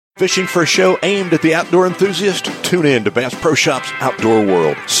Fishing for a show aimed at the outdoor enthusiast? Tune in to Bass Pro Shops Outdoor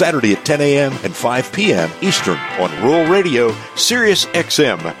World, Saturday at 10 a.m. and 5 p.m. Eastern on Rural Radio, Sirius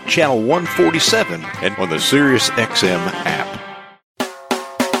XM, Channel 147, and on the Sirius XM app.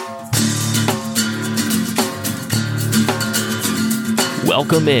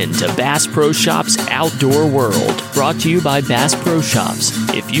 Welcome in to Bass Pro Shops Outdoor World, brought to you by Bass Pro Shops.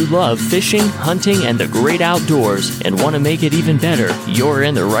 If you love fishing, hunting, and the great outdoors and want to make it even better, you're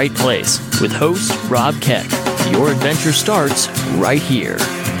in the right place. With host Rob Keck, your adventure starts right here.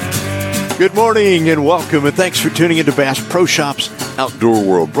 Good morning and welcome, and thanks for tuning into Bass Pro Shops Outdoor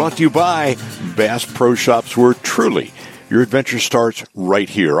World, brought to you by Bass Pro Shops, where truly your adventure starts right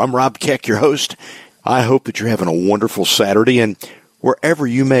here. I'm Rob Keck, your host. I hope that you're having a wonderful Saturday, and wherever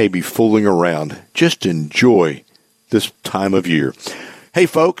you may be fooling around, just enjoy this time of year. Hey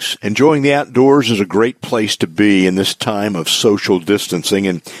folks, enjoying the outdoors is a great place to be in this time of social distancing,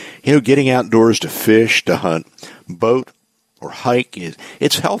 and getting outdoors to fish, to hunt, boat, or hike,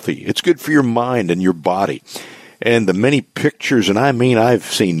 it's healthy. It's good for your mind and your body. And the many pictures, and I mean I've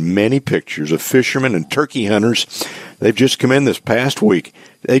seen many pictures of fishermen and turkey hunters. They've just come in this past week.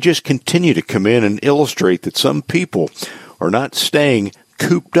 They just continue to come in and illustrate that some people are not staying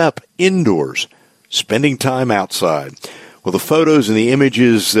cooped up indoors, spending time outside. Well, the photos and the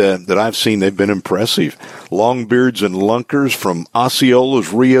images that I've seen, they've been impressive. Longbeards and lunkers, from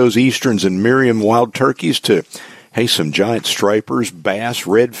Osceolas, Rios, Easterns, and Merriam wild turkeys to, some giant stripers, bass,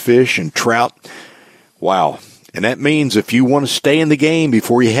 redfish, and trout. Wow. And that means if you want to stay in the game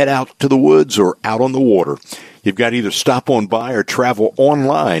before you head out to the woods or out on the water, you've got to either stop on by or travel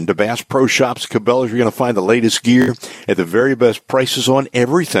online to Bass Pro Shops Cabela's. You're going to find the latest gear at the very best prices on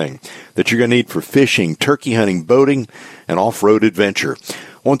everything that you're going to need for fishing, turkey hunting, boating, and off-road adventure.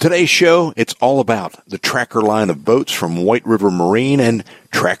 On today's show, it's all about the Tracker line of boats from White River Marine and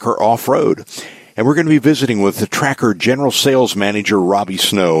Tracker Off-Road. And we're going to be visiting with the Tracker General Sales Manager, Robbie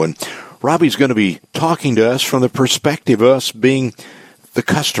Snow. And Robbie's going to be talking to us from the perspective of us being the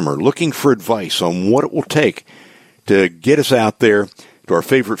customer, looking for advice on what it will take to get us out there to our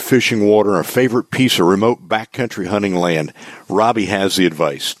favorite fishing water, our favorite piece of remote backcountry hunting land. Robbie has the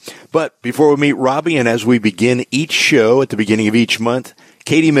advice. But before we meet Robbie, and as we begin each show at the beginning of each month,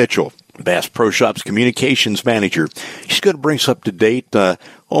 Katie Mitchell, Bass Pro Shops Communications Manager, she's going to bring us up to date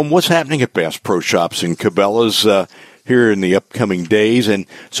on what's happening at Bass Pro Shops and Cabela's here in the upcoming days. And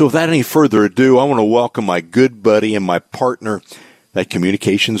so without any further ado, I want to welcome my good buddy and my partner, that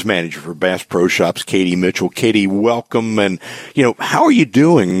communications manager for Bass Pro Shops, Katie Mitchell. Katie, welcome. And, how are you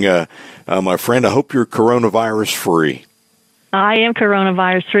doing, my friend? I hope you're coronavirus free. I am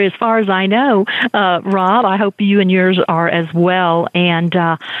coronavirus free as far as I know, Rob. I hope you and yours are as well. And,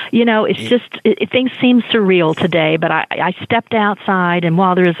 it's just, things seem surreal today, but I stepped outside, and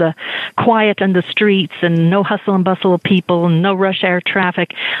while there's a quiet in the streets and no hustle and bustle of people and no rush hour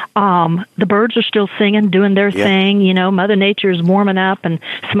traffic, the birds are still singing, doing their thing. Mother Nature is warming up and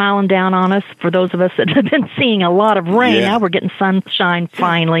smiling down on us. For those of us that have been seeing a lot of rain, now we're getting sunshine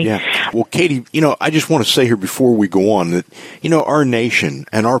finally. Yeah. Well, Katie, I just want to say here before we go on that, our nation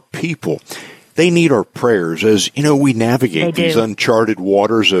and our people, they need our prayers as, we navigate these uncharted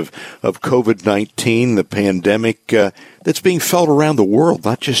waters of COVID-19, the pandemic that's being felt around the world,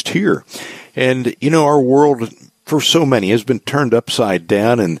 not just here. And, our world, for so many, has been turned upside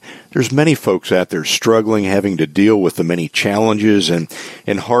down, and there's many folks out there struggling, having to deal with the many challenges and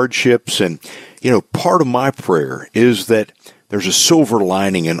hardships. And, part of my prayer is that there's a silver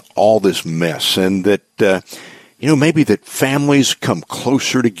lining in all this mess, and that, maybe that families come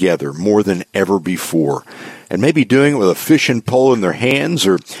closer together more than ever before, and maybe doing it with a fishing pole in their hands,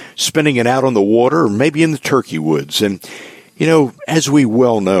 or spending it out on the water, or maybe in the turkey woods. And, as we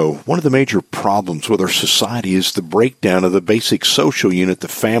well know, one of the major problems with our society is the breakdown of the basic social unit, the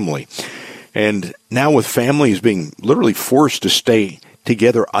family. And now with families being literally forced to stay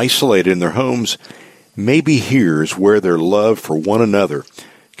together, isolated in their homes, maybe here's where their love for one another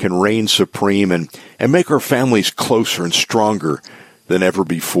can reign supreme and make our families closer and stronger than ever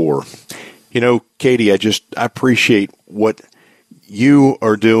before. Katie, I appreciate what you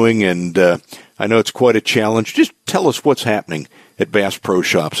are doing, and I know it's quite a challenge. Just tell us what's happening at Bass Pro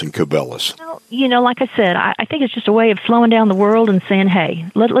Shops and Cabela's. Well, like I said, I think it's just a way of slowing down the world and saying, hey,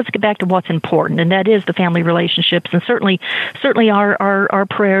 let's get back to what's important, and that is the family relationships. And certainly our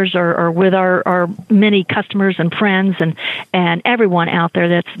prayers are with our many customers and friends and everyone out there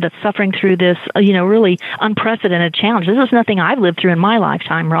that's suffering through this, really unprecedented challenge. This is nothing I've lived through in my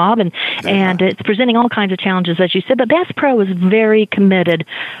lifetime, Rob, and it's presenting all kinds of challenges, as you said. But Bass Pro is very committed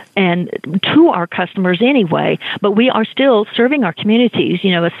and to our customers anyway, but we are still serving our communities,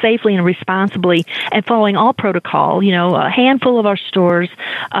 as safely and responsibly and following all protocol. A handful of our stores,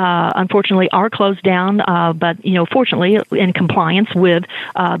 unfortunately, are closed down, but, fortunately, in compliance with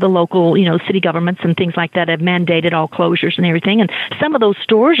the local, city governments and things like that have mandated all closures and everything. And some of those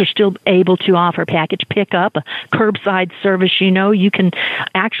stores are still able to offer package pickup, a curbside service. You can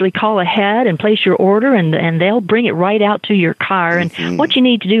actually call ahead and place your order, and they'll bring it right out to your car. And what you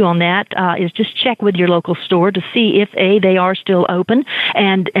need to do on that is just check with your local store to see if A, they are still open,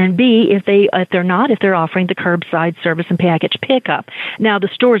 and B, if they're not, if they're offering the curbside service and package pickup. Now, the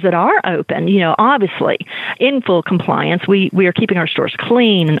stores that are open, obviously in full compliance, we are keeping our stores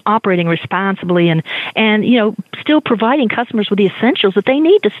clean and operating responsibly, and still providing customers with the essentials that they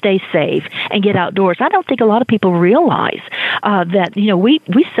need to stay safe and get outdoors. I don't think a lot of people realize that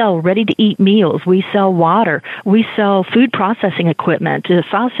we sell ready-to-eat meals, we sell water, we sell food processing equipment,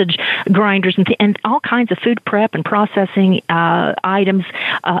 sausage grinders, and all kinds of food prep and processing items,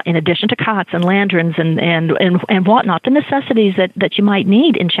 in addition to cots and lanterns and whatnot, the necessities that you might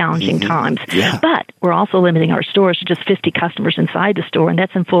need in challenging times. Yeah. But we're also limiting our stores to just 50 customers inside the store, and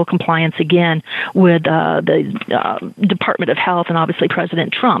that's in full compliance again with the Department of Health and obviously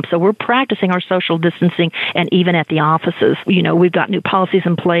President Trump. So we're practicing our social distancing, and even at the offices, we've got new policies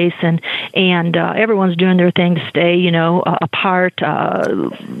in place, and everyone's doing their thing to stay, apart,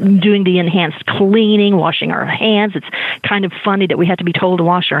 doing the enhanced cleaning, washing our hands. It's kind of funny that we have to be told to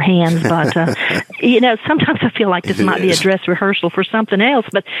wash our hands, but sometimes I feel like this might be a dress rehearsal for something else.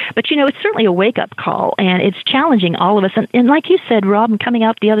 But it's certainly a wake up call, and it's challenging all of us. And like you said, Rob, coming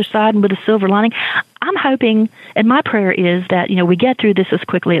out the other side and with a silver lining, I'm hoping, and my prayer is that, we get through this as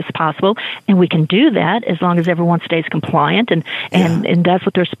quickly as possible, and we can do that as long as everyone stays compliant and does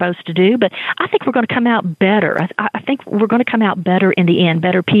what they're supposed to do. But I think we're going to come out better. I think we're going to come out better in the end,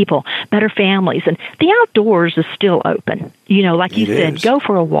 better people, better families. And the outdoors is still open. Like you said, go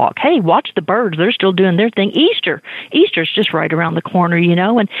for a walk. Hey, watch the birds. They're still doing their thing. Easter's just right around the corner,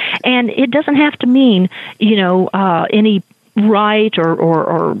 and it doesn't have to mean, any rite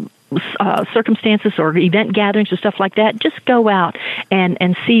or circumstances or event gatherings or stuff like that. Just go out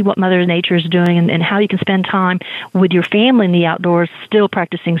and see what Mother Nature is doing and how you can spend time with your family in the outdoors, still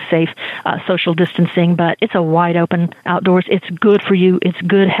practicing safe social distancing. But it's a wide open outdoors. It's good for you. It's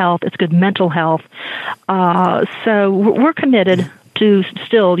good health. It's good mental health. So we're committed to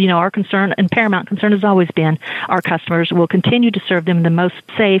still, our concern and paramount concern has always been our customers. We'll continue to serve them in the most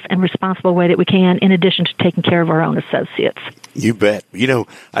safe and responsible way that we can, in addition to taking care of our own associates. You bet.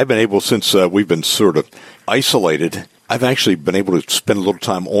 I've been able, since we've been sort of isolated, I've actually been able to spend a little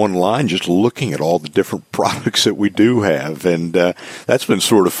time online just looking at all the different products that we do have, and that's been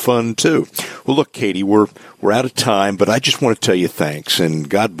sort of fun too. Well, look, Katie, we're out of time, but I just want to tell you thanks, and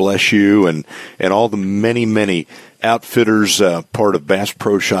God bless you and all the many outfitters, part of Bass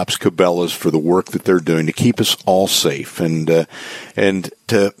Pro Shops, Cabela's, for the work that they're doing to keep us all safe and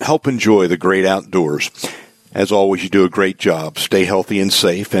to help enjoy the great outdoors. As always, you do a great job. Stay healthy and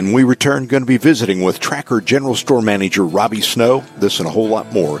safe. And we return, going to be visiting with Tracker General Store Manager Robbie Snow. This and a whole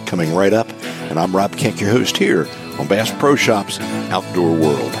lot more coming right up. And I'm Rob Keck, your host here on Bass Pro Shops Outdoor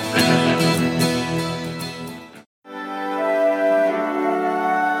World.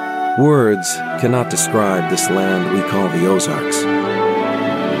 Words cannot describe this land we call the Ozarks.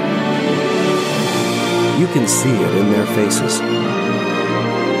 You can see it in their faces,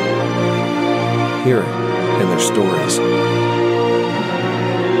 hear it in their stories,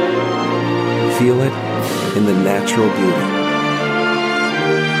 feel it in the natural beauty.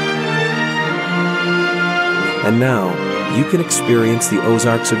 And now, you can experience the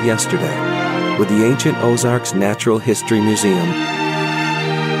Ozarks of yesterday with the Ancient Ozarks Natural History Museum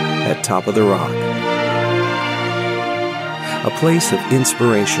at Top of the Rock. A place of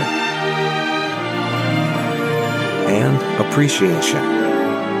inspiration and appreciation.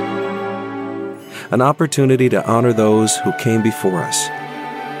 An opportunity to honor those who came before us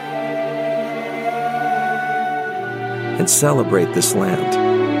and celebrate this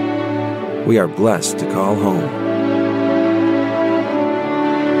land we are blessed to call home.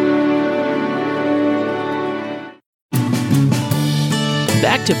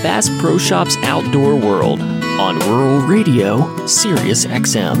 Back to Bass Pro Shops Outdoor World on Rural Radio, Sirius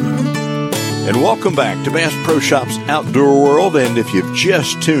XM. And welcome back to Bass Pro Shops Outdoor World. And if you've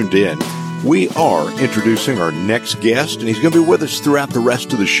just tuned in, we are introducing our next guest, and he's going to be with us throughout the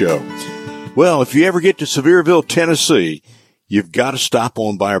rest of the show. Well, if you ever get to Sevierville, Tennessee, you've got to stop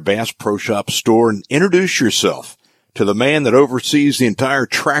on by our Bass Pro Shops store and introduce yourself to the man that oversees the entire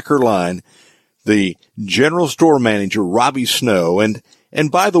Tracker line, the general store manager, Robbie Snow. And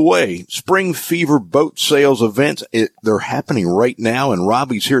by the way, Spring Fever boat sales events, they're happening right now, and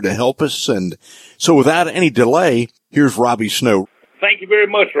Robbie's here to help us. And so without any delay, here's Robbie Snow. Thank you very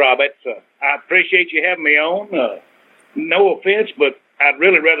much, Rob. I appreciate you having me on. No offense, but I'd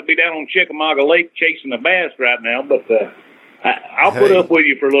really rather be down on Chickamauga Lake chasing the bass right now, but I'll put up with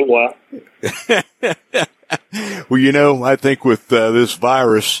you for a little while. Well, I think with this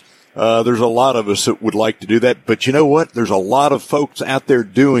virus, there's a lot of us that would like to do that. But you know what? There's a lot of folks out there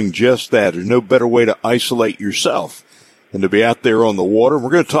doing just that. There's no better way to isolate yourself than to be out there on the water.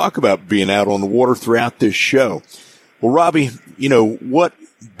 We're going to talk about being out on the water throughout this show. Well, Robbie, what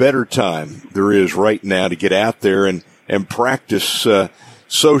better time there is right now to get out there and practice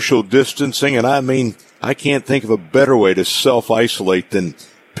social distancing. And I mean, I can't think of a better way to self-isolate than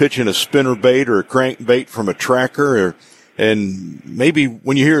pitching a spinnerbait or a crankbait from a tracker, and maybe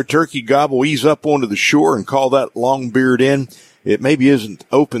when you hear a turkey gobble, ease up onto the shore and call that longbeard in. It maybe isn't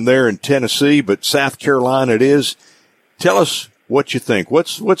open there in Tennessee, but South Carolina it is. Tell us what you think.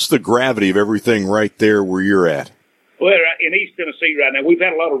 What's the gravity of everything right there where you're at? Well, in East Tennessee right now, we've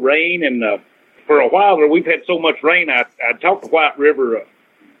had a lot of rain, and for a while there, we've had so much rain, I talked to White River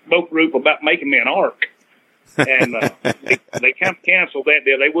Boat Group about making me an ark. And they kind of canceled that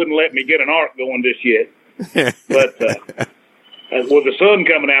deal. They wouldn't let me get an ark going just yet. But with the sun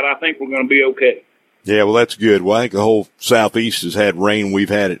coming out, I think we're going to be okay. Yeah, well, that's good. Well, I think the whole Southeast has had rain. We've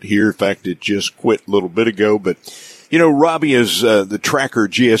had it here. In fact, it just quit a little bit ago. But, Robbie is the Tracker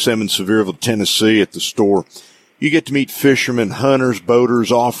GSM in Sevierville, Tennessee at the store. You get to meet fishermen, hunters,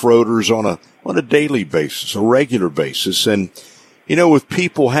 boaters, off-roaders on a daily basis, a regular basis. And, with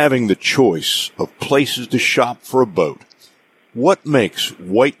people having the choice of places to shop for a boat, what makes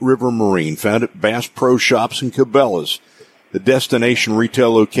White River Marine, found at Bass Pro Shops and Cabela's, the destination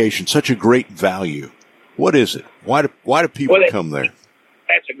retail location, such a great value? What is it? Why do people come there?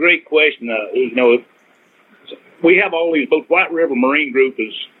 That's a great question. We have all these boats. White River Marine Group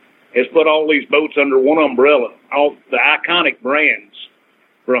has put all these boats under one umbrella, all the iconic brands,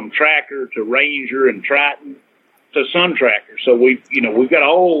 from Tracker to Ranger and Triton to Sun Tracker. So we've got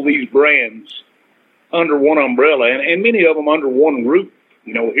all these brands under one umbrella, and many of them under one roof.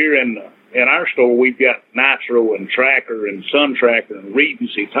 Here in our store, we've got Nitro and Tracker and Sun Tracker and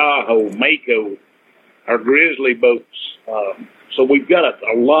Regency, Tahoe, Mako, our Grizzly boats. So we've got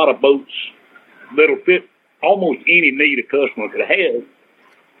a lot of boats that'll fit almost any need a customer could have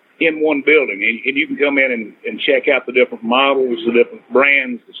in one building. And you can come in and check out the different models, the different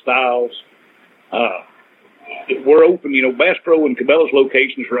brands, the styles. We're open, Bass Pro and Cabela's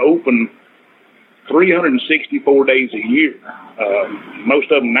locations are open 364 days a year.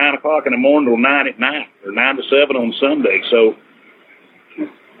 Most of them 9 o'clock in the morning till 9 at night, or 9 to 7 on Sunday. So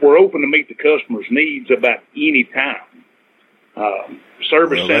we're open to meet the customer's needs about any time.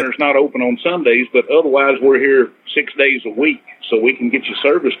 Service center's not open on Sundays, but otherwise we're here 6 days a week, so we can get your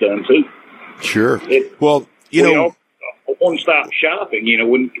service done too. Sure. One-stop shopping,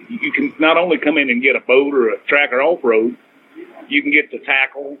 when you can not only come in and get a boat or a Tracker off-road, you can get the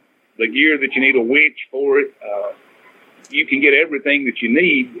tackle, the gear that you need, a winch for it. You can get everything that you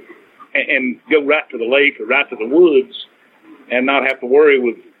need and go right to the lake or right to the woods and not have to worry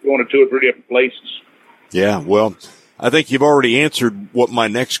with going to 2 or 3 different places. Yeah, well, I think you've already answered what my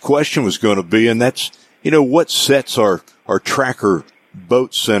next question was going to be, and that's, what sets our Tracker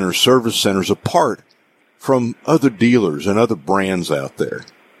boat center, service centers apart from other dealers and other brands out there?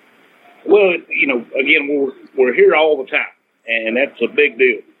 Well, again, we're here all the time, and that's a big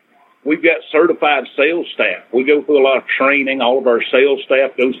deal. We've got certified sales staff. We go through a lot of training. All of our sales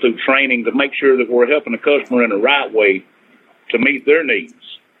staff goes through training to make sure that we're helping the customer in the right way to meet their needs.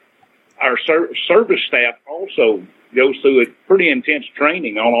 Our service staff also goes through a pretty intense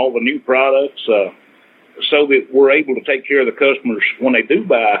training on all the new products so that we're able to take care of the customers when they do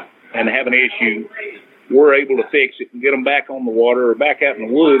buy and have an issue. We're able to fix it and get them back on the water or back out in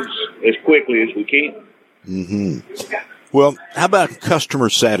the woods as quickly as we can. Mm-hmm. Well, how about customer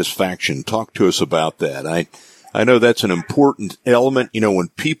satisfaction? Talk to us about that. I know that's an important element. When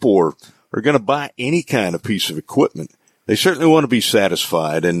people are going to buy any kind of piece of equipment, they certainly want to be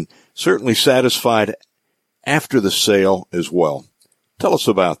satisfied, and certainly satisfied after the sale as well. Tell us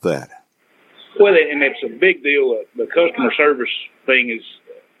about that. Well, and it's a big deal. The customer service thing is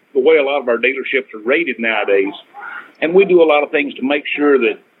the way a lot of our dealerships are rated nowadays. And we do a lot of things to make sure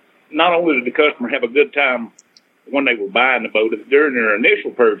that not only did the customer have a good time when they were buying the boat during their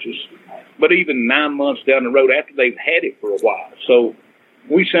initial purchase, but even 9 months down the road after they've had it for a while. So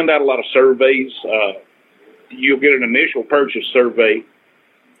we send out a lot of surveys. You'll get an initial purchase survey,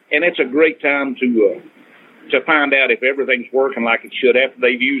 and it's a great time to find out if everything's working like it should after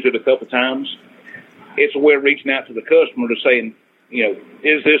they've used it a couple times. It's a way of reaching out to the customer to saying,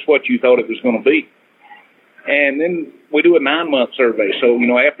 is this what you thought it was going to be? And then we do a 9-month survey. So,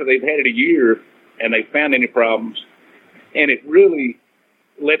 after they've had it a year and they've found any problems, and it really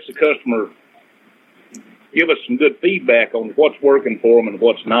lets the customer give us some good feedback on what's working for them and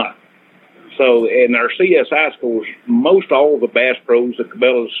what's not. So, in our CSI scores, most all of the Bass Pros at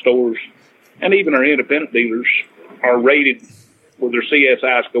Cabela's stores and even our independent dealers are rated with their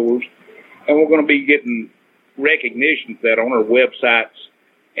CSI scores, and we're going to be getting recognition for that on our websites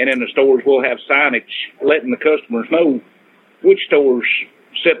and in the stores. We'll have signage letting the customers know which stores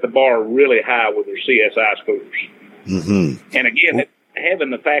set the bar really high with their CSI scores. Mm-hmm. And again,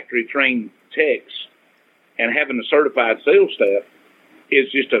 having the factory-trained techs and having the certified sales staff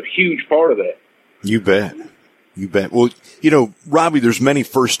is just a huge part of that. You bet. You bet. Well, Robbie, there's many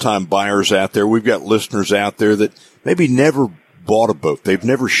first-time buyers out there. We've got listeners out there that maybe never bought a boat. They've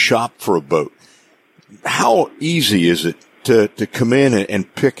never shopped for a boat. How easy is it to come in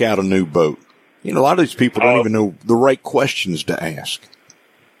and pick out a new boat? A lot of these people don't even know the right questions to ask.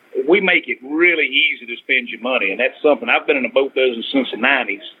 We make it really easy to spend your money, and that's something. I've been in the boat business since the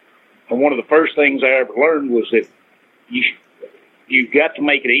 90s, and one of the first things I ever learned was that you've got to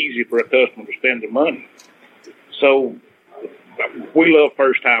make it easy for a customer to spend their money. So we love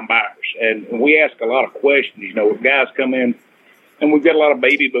first-time buyers, and we ask a lot of questions. If guys come in, and we've got a lot of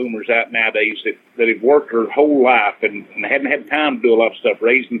baby boomers out nowadays that have worked their whole life and hadn't had time to do a lot of stuff,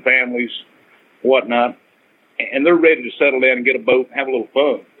 raising families, whatnot, and they're ready to settle down and get a boat and have a little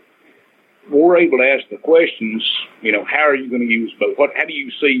fun. We're able to ask the questions, how are you going to use the boat? How do you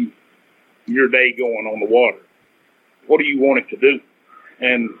see your day going on the water? What do you want it to do?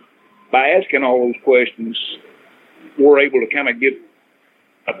 And by asking all those questions, we're able to kind of get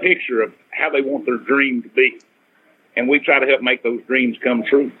a picture of how they want their dream to be. And we try to help make those dreams come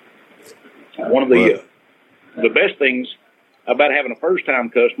true. One of the best things about having a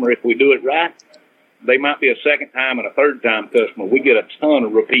first-time customer, if we do it right, they might be a second-time and a third-time customer. We get a ton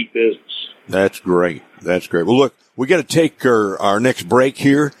of repeat business. That's great. That's great. Well, look, we got to take our next break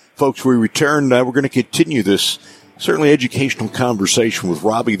here. Folks, we return. We're going to continue this certainly educational conversation with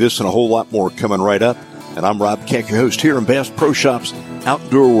Robbie. This and a whole lot more coming right up. And I'm Rob Keck, your host here in Bass Pro Shops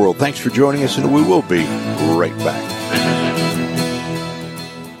Outdoor World. Thanks for joining us, and we will be right back.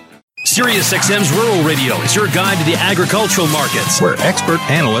 SiriusXM's Rural Radio is your guide to the agricultural markets, where expert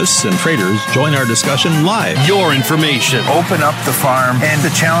analysts and traders join our discussion live. Your information. Open up the farm and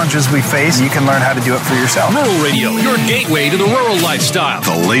the challenges we face. You can learn how to do it for yourself. Rural Radio, your gateway to the rural lifestyle.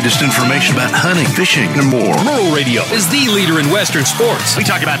 The latest information about hunting, fishing, and more. Rural Radio is the leader in Western sports. We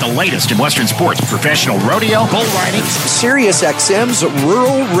talk about the latest in Western sports, professional rodeo, bull riding. SiriusXM's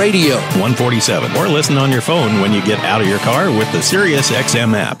Rural Radio. 147. Or listen on your phone when you get out of your car with the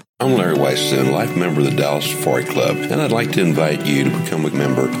SiriusXM app. I'm Larry Weisson, life member of the Dallas Safari Club, and I'd like to invite you to become a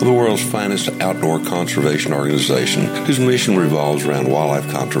member of the world's finest outdoor conservation organization, whose mission revolves around wildlife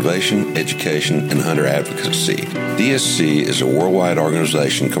conservation, education, and hunter advocacy. DSC is a worldwide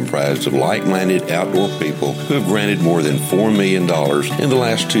organization comprised of like-minded outdoor people who have granted more than $4 million in the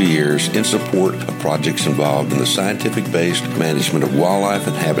last 2 years in support of projects involved in the scientific-based management of wildlife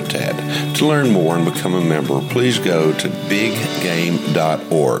and habitat. To learn more and become a member, please go to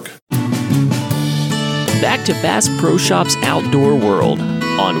biggame.org. Back to Bass Pro Shops Outdoor World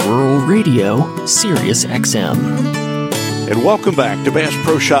on Rural Radio, Sirius XM. And welcome back to Bass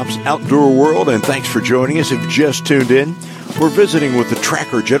Pro Shops Outdoor World, and thanks for joining us. If you just tuned in, we're visiting with the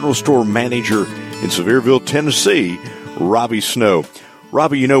Tracker General Store Manager in Sevierville, Tennessee, Robbie Snow.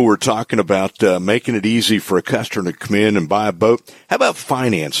 Robbie, we're talking about making it easy for a customer to come in and buy a boat. How about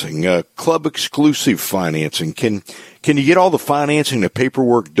financing, club-exclusive financing? Can you get all the financing, the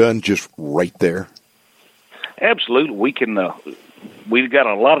paperwork done just right there? Absolutely. We can. We've got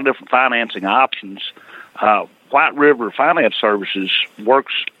a lot of different financing options. White River Finance Services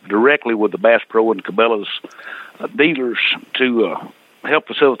works directly with the Bass Pro and Cabela's dealers to help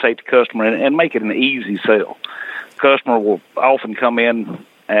facilitate the customer and make it an easy sale. Customer will often come in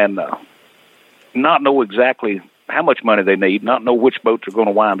and not know exactly how much money they need, not know which boat they're going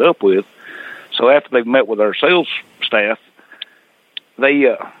to wind up with. So after they've met with our sales staff, they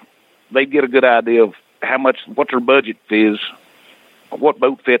get a good idea of what their budget is what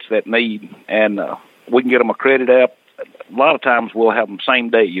boat fits that need, and we can get them a credit app. A lot of times we'll have them same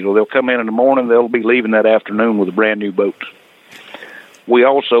day. You know, they'll come in the morning, they'll be leaving that afternoon with a brand new boat. We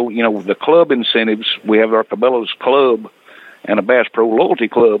also, you know, the club incentives, we have our Cabela's Club and a Bass Pro Loyalty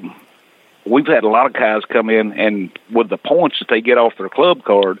Club. We've had a lot of guys come in, and with the points that they get off their club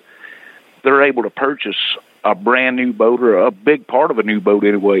card, they're able to purchase a brand new boat, or a big part of a new boat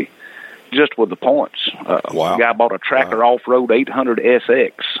anyway, just with the points. Wow. A guy bought a Tracker Off-Road 800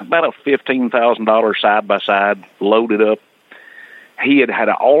 SX, about a $15,000 side-by-side, loaded up. He had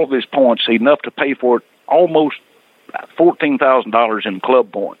all of his points, enough to pay for it, almost $14,000 in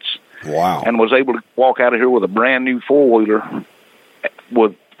club points. Wow. And was able to walk out of here with a brand new four-wheeler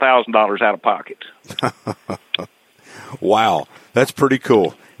with $1,000 out of pocket. Wow. That's pretty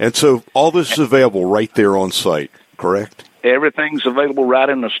cool. And so all this is available right there on site, correct? Everything's available right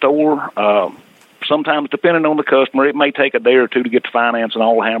in the store. Sometimes, depending on the customer, it may take a day or two to get the financing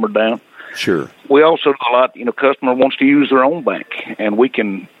all hammered down. Sure. We also do a lot, you know, customer wants to use their own bank, and we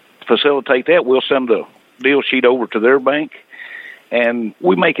can facilitate that. We'll send the deal sheet over to their bank, and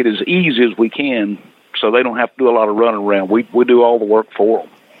we make it as easy as we can so they don't have to do a lot of running around. We do all the work for them.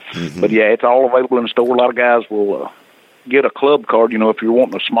 Mm-hmm. But, yeah, it's all available in the store. A lot of guys will get a club card, you know, if you're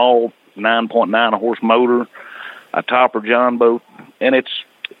wanting a small 9.9 horse motor, a Topper John boat, and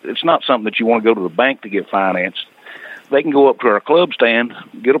it's not something that you want to go to the bank to get financed. They can go up to our club stand,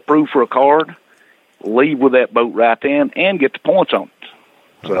 get approved for a card, leave with that boat right then, and get the points on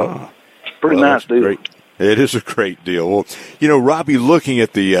it. So it's pretty nice deal. Great. It is a great deal. Well, you know, Robbie, looking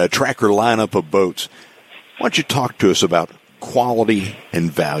at the Tracker lineup of boats, why don't you talk to us about quality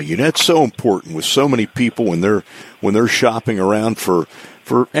and value? That's so important with so many people when they're shopping around for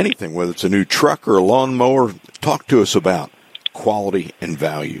anything, whether it's a new truck or a lawnmower. Talk to us about quality and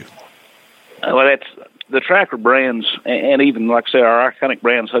value. Well, that's the Tracker brands, and even, like I say, our iconic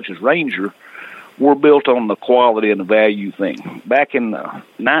brands such as Ranger, were built on the quality and the value thing. Back in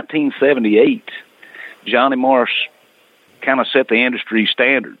 1978, Johnny Morris kind of set the industry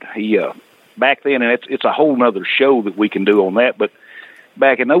standard. He back then, and it's a whole nother show that we can do on that, but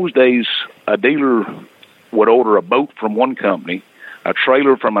back in those days, a dealer would order a boat from one company, a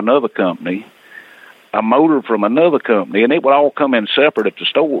trailer from another company, a motor from another company, and it would all come in separate at the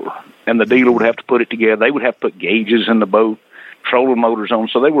store, and the dealer would have to put it together. They would have to put gauges in the boat, trolling motors on,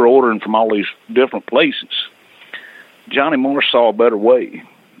 so they were ordering from all these different places. Johnny Morris saw a better way,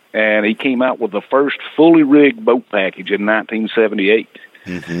 and he came out with the first fully rigged boat package in 1978.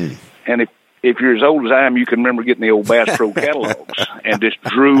 Mm-hmm. And if you're as old as I am, you can remember getting the old Bass Pro catalogs and just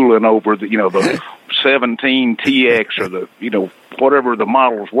drooling over the 17 TX or the whatever the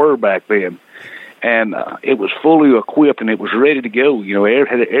models were back then. And it was fully equipped, and it was ready to go. You know, it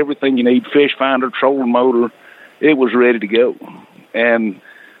had everything you need, fish finder, trolling motor. It was ready to go. And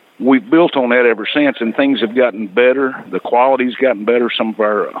we've built on that ever since, and things have gotten better. The quality's gotten better. Some of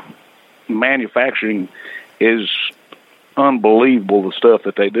our manufacturing is unbelievable, the stuff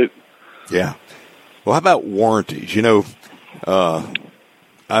that they do. Yeah. Well, how about warranties? You know,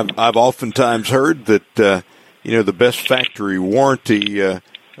 I've oftentimes heard that, the best factory warranty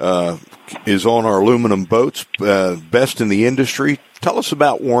is on our aluminum boats, best in the industry. Tell us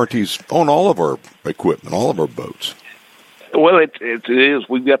about warranties on all of our equipment, all of our boats. Well, it is.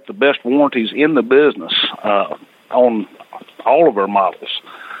 We've got the best warranties in the business on all of our models.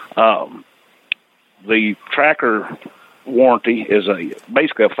 The Tracker warranty is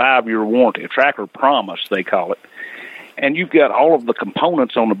basically a 5-year warranty, a Tracker Promise, they call it. And you've got all of the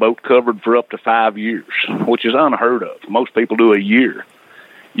components on the boat covered for up to 5 years, which is unheard of. Most people do a year.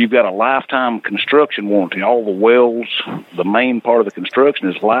 You've got a lifetime construction warranty. All the welds, the main part of the construction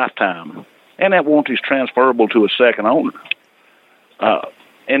is lifetime. And that warranty is transferable to a second owner.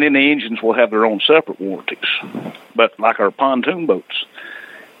 And then the engines will have their own separate warranties. But like our pontoon boats,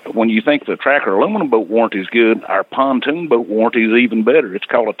 when you think the Tracker aluminum boat warranty is good, our pontoon boat warranty is even better. It's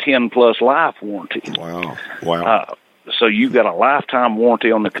called a 10-plus life warranty. Wow. So you've got a lifetime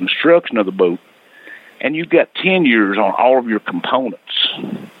warranty on the construction of the boat, and you've got 10 years on all of your components.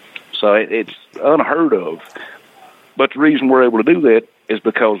 So it's unheard of. But the reason we're able to do that is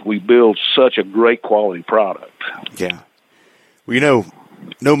because we build such a great quality product. Yeah. Well,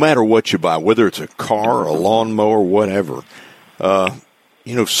 no matter what you buy, whether it's a car, a lawnmower, whatever,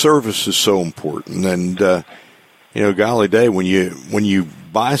 service is so important. And, golly day, when you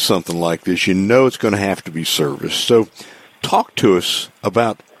buy something like this, it's going to have to be serviced. So talk to us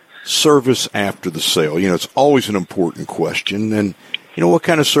about service after the sale. It's always an important question. And, what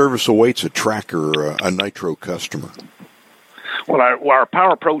kind of service awaits a Tracker or a Nitro customer? Well, our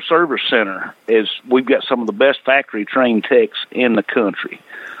Power Pro Service Center we've got some of the best factory trained techs in the country.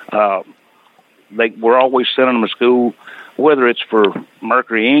 We're always sending them to school, whether it's for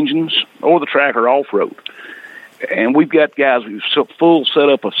Mercury engines or the tracker off-road. And we've got guys with full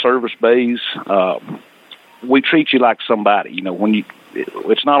setup of service bays. We treat you like somebody. You know,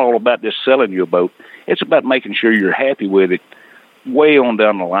 it's not all about just selling you a boat. It's about making sure you're happy with it way on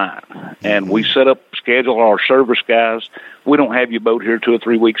down the line. And we schedule our service guys. We don't have your boat here 2 or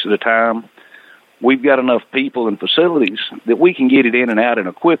 3 weeks at a time. We've got enough people and facilities that we can get it in and out in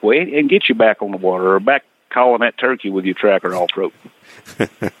a quick way and get you back on the water or back calling that turkey with your tracker off-road.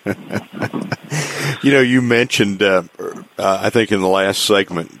 You know, you mentioned, I think in the last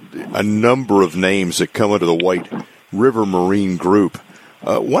segment, a number of names that come under the White River Marine Group.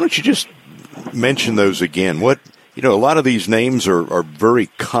 Why don't you just mention those again? A lot of these names are very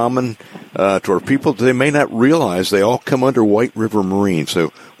common to our people. They may not realize they all come under White River Marine.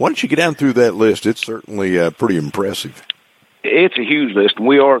 So why don't you get down through that list? It's certainly pretty impressive. It's a huge list.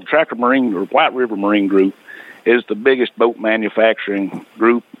 We are Tracker Marine, or White River Marine Group, is the biggest boat manufacturing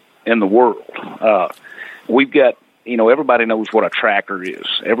group in the world. We've got, everybody knows what a tracker is.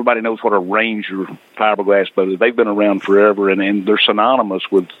 Everybody knows what a Ranger fiberglass boat is. They've been around forever, and they're synonymous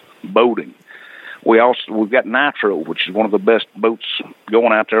with boating. We've got Nitro, which is one of the best boats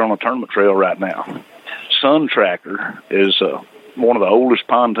going out there on the tournament trail right now. Sun Tracker is one of the oldest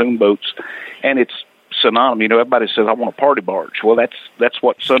pontoon boats, and it's synonymous. Everybody says, I want a party barge. Well, that's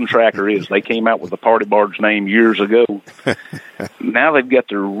what Sun Tracker is. They came out with the party barge name years ago. Now they've got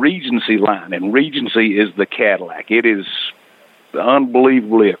their Regency line, and Regency is the Cadillac. It is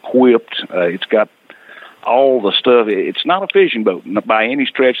unbelievably equipped. It's got all the stuff. It's not a fishing boat by any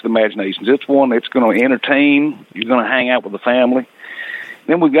stretch of the imagination. It's one that's going to entertain. You're going to hang out with the family.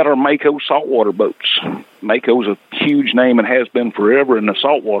 Then we've got our Mako saltwater boats. Mako's a huge name and has been forever in the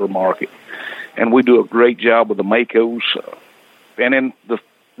saltwater market. And we do a great job with the Makos. And then the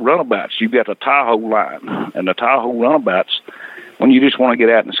runabouts, you've got the Tahoe line. And the Tahoe runabouts, when you just want to get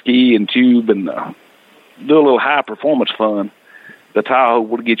out and ski and tube and do a little high-performance fun, the Tahoe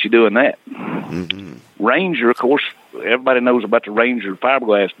will get you doing that. Mm-hmm. Ranger, of course, everybody knows about the Ranger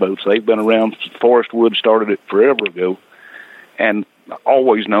fiberglass boats. They've been around. Forest Wood started it forever ago, and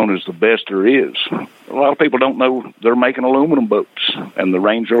always known as the best there is. A lot of people don't know they're making aluminum boats, and the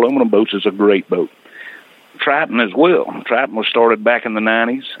Ranger aluminum boats is a great boat. Triton as well. Triton was started back in the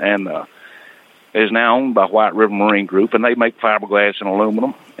 90s and is now owned by White River Marine Group, and they make fiberglass and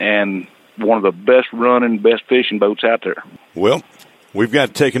aluminum, and one of the best running, best fishing boats out there. Well, we've got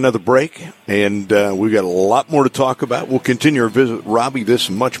to take another break, and we've got a lot more to talk about. We'll continue our visit with Robbie. This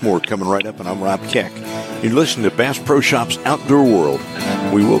and much more coming right up, and I'm Rob Keck. You're listening to Bass Pro Shops Outdoor World.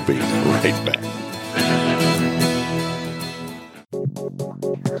 We will be right back.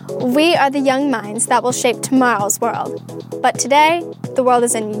 We are the young minds that will shape tomorrow's world. But today, the world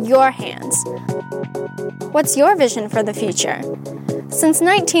is in your hands. What's your vision for the future? Since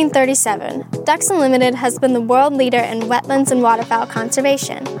 1937, Ducks Unlimited has been the world leader in wetlands and waterfowl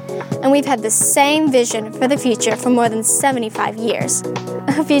conservation, and we've had the same vision for the future for more than 75 years.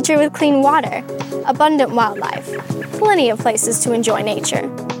 A future with clean water, abundant wildlife, plenty of places to enjoy nature,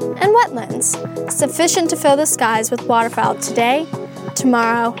 and wetlands, sufficient to fill the skies with waterfowl today,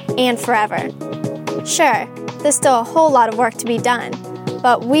 tomorrow, and forever. Sure, there's still a whole lot of work to be done,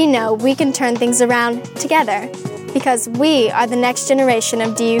 but we know we can turn things around together, because we are the next generation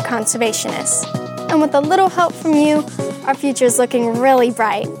of DU conservationists. And with a little help from you, our future is looking really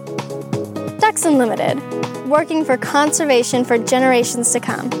bright. Ducks Unlimited, working for conservation for generations to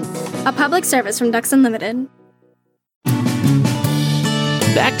come. A public service from Ducks Unlimited.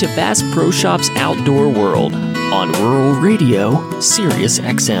 Back to Bass Pro Shops Outdoor World on Rural Radio, Sirius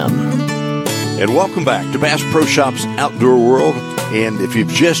XM. And welcome back to Bass Pro Shops Outdoor World. And if you've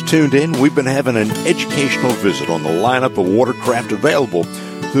just tuned in, we've been having an educational visit on the lineup of watercraft available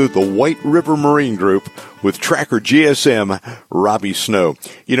through the White River Marine Group with Tracker GSM, Robbie Snow.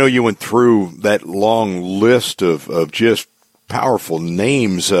 You went through that long list of just powerful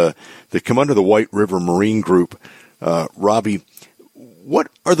names that come under the White River Marine Group. Robbie, what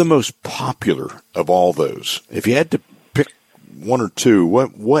are the most popular of all those? If you had to pick one or two,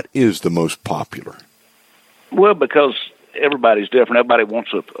 what is the most popular? Well, because everybody's different. Everybody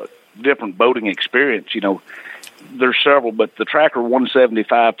wants a different boating experience. There's several, but the Tracker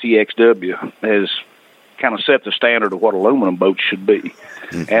 175 TXW has kind of set the standard of what aluminum boats should be,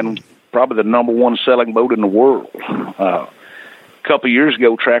 and probably the number one selling boat in the world. A couple of years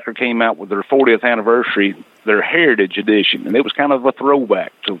ago, Tracker came out with their 40th anniversary, their Heritage Edition, and it was kind of a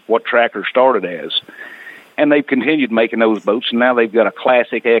throwback to what Tracker started as. And they've continued making those boats, and now they've got a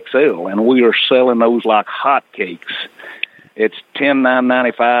Classic XL, and we are selling those like hotcakes. It's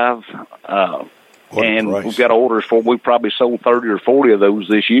 $10,995, and we've got orders for. We've probably sold 30 or 40 of those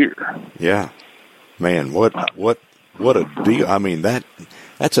this year. Yeah, man, what a deal! I mean,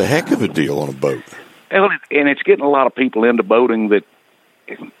 that's a heck of a deal on a boat. And it's getting a lot of people into boating that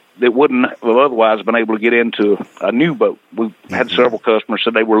wouldn't have otherwise been able to get into a new boat. We've had several customers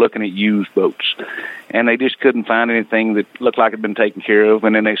said they were looking at used boats, and they just couldn't find anything that looked like it had been taken care of.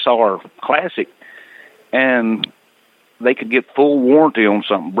 And then they saw our Classic, and they could get full warranty on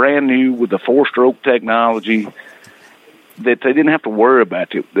something brand new with the 4-stroke technology that they didn't have to worry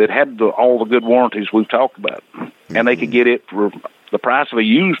about it. That had all the good warranties we've talked about, and they could get it for the price of a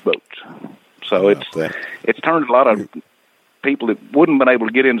used boat. So it's turned a lot of people that wouldn't have been able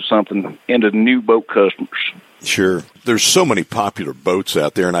to get into something into new boat customers. Sure. There's so many popular boats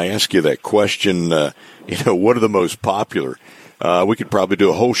out there, and I ask you that question, what are the most popular? We could probably do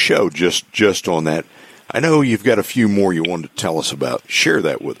a whole show just on that. I know you've got a few more you wanted to tell us about. Share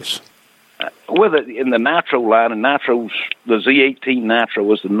that with us. In the Nitro line, and Nitro's, the Z18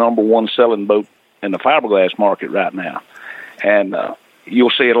 Nitro is the number one selling boat in the fiberglass market right now. And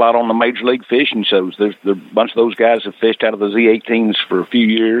you'll see it a lot on the Major League Fishing shows. There's a bunch of those guys have fished out of the Z18s for a few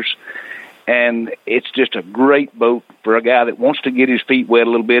years, and it's just a great boat for a guy that wants to get his feet wet a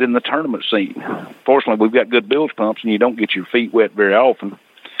little bit in the tournament scene. Fortunately, we've got good bilge pumps, and you don't get your feet wet very often.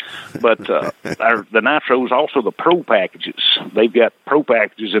 But the Nitro is also the Pro packages. They've got Pro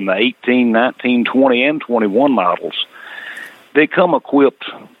packages in the 18, 19, 20, and 21 models. They come equipped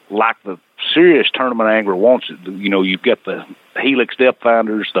like the serious tournament angler wants it. You've got the Helix depth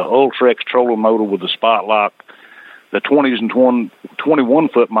finders, the Ultrex trolling motor with the spot lock. The 20s and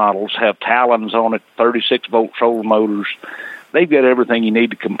 21-foot models have talons on it, 36-volt trolling motors. They've got everything you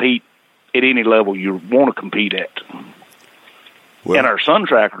need to compete at any level you want to compete at. Well, in our Sun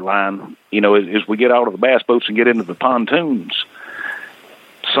Tracker line, as we get out of the bass boats and get into the pontoons,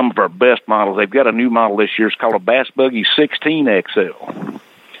 some of our best models, they've got a new model this year. It's called a Bass Buggy 16 XL.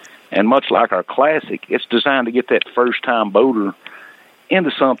 And much like our Classic, it's designed to get that first-time boater into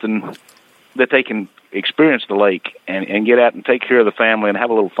something that they can experience the lake and get out and take care of the family and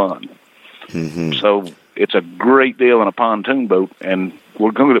have a little fun. Mm-hmm. So it's a great deal in a pontoon boat, and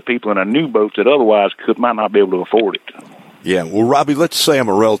we're going to get people in a new boat that otherwise might not be able to afford it. Yeah, well, Robbie, let's say I'm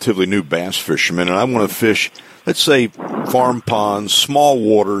a relatively new bass fisherman, and I want to fish, let's say, farm ponds, small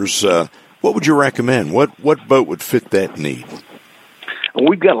waters. What would you recommend? What boat would fit that need?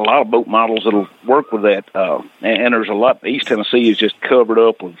 We've got a lot of boat models that'll work with that, and there's a lot. East Tennessee is just covered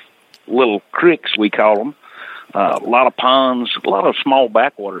up with little creeks, we call them, a lot of ponds, a lot of small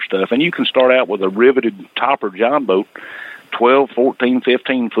backwater stuff, and you can start out with a riveted topper John boat, 12, 14,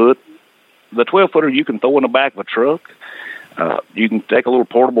 15-foot. The 12-footer you can throw in the back of a truck. You can take a little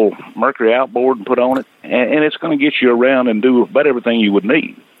portable Mercury outboard and put on it, and it's going to get you around and do about everything you would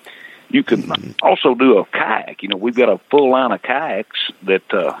need. You can also do a kayak. We've got a full line of kayaks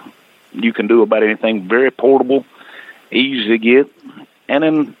that you can do about anything. Very portable, easy to get. And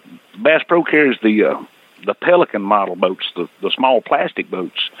then Bass Pro carries the Pelican model boats, the small plastic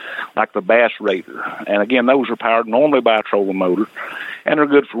boats, like the Bass Raider. And again, those are powered normally by a trolling motor, and they're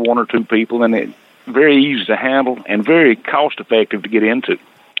good for one or two people, and they're very easy to handle and very cost-effective to get into.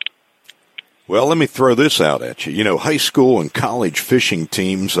 Well, let me throw this out at you. High school and college fishing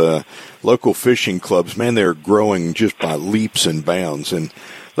teams, local fishing clubs, man, they're growing just by leaps and bounds. And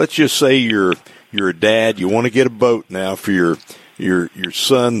let's just say you're a dad, you want to get a boat now for your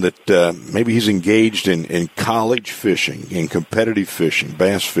son that maybe he's engaged in college fishing, in competitive fishing,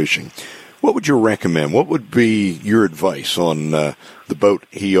 bass fishing. What would you recommend? What would be your advice on the boat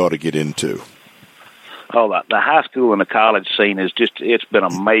he ought to get into? Oh, the high school and the college scene is it's been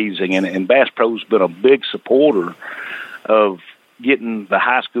amazing. And Bass Pro's been a big supporter of getting the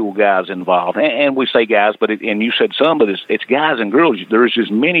high school guys involved. And we say guys, and you said some, but it's guys and girls. There's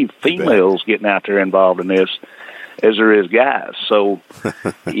as many females getting out there involved in this as there is guys. So,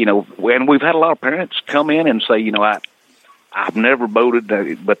 and we've had a lot of parents come in and say, I've never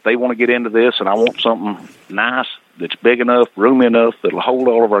boated, but they want to get into this, and I want something nice that's big enough, roomy enough, that'll hold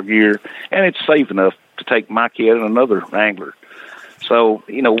all of our gear, and it's safe enough to take my kid and another angler. So,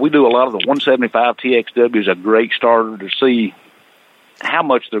 we do a lot of the 175 TXW is a great starter to see how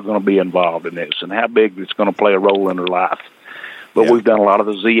much they're going to be involved in this and how big it's going to play a role in their life. But We've done a lot of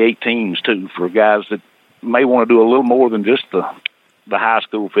the Z18s, too, for guys that may want to do a little more than just the high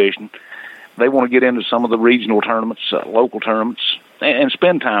school fishing. They want to get into some of the regional tournaments, local tournaments, and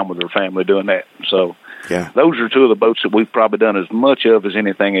spend time with their family doing that. So those are two of the boats that we've probably done as much of as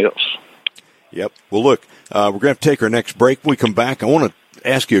anything else. Yep. Well, look, We're going to have to take our next break. When we come back, I want to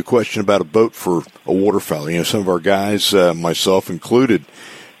ask you a question about a boat for a waterfowl. You know, some of our guys, myself included,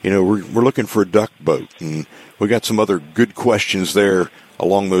 you know, we're looking for a duck boat, and we got some other good questions there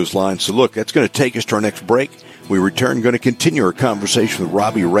along those lines. So, look, that's going to take us to our next break. We return, going to continue our conversation with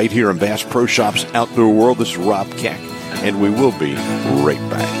Robbie right here on Bass Pro Shops Outdoor World. This is Rob Keck, and we will be right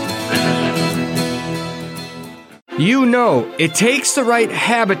back. You know, it takes the right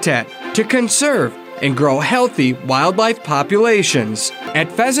habitat to conserve and grow healthy wildlife populations.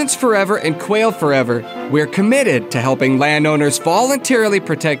 At Pheasants Forever and Quail Forever, we're committed to helping landowners voluntarily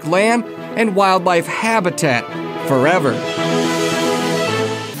protect land and wildlife habitat forever.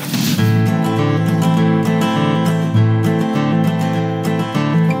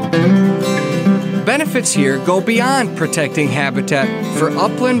 Benefits here go beyond protecting habitat for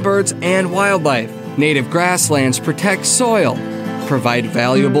upland birds and wildlife. Native grasslands protect soil, provide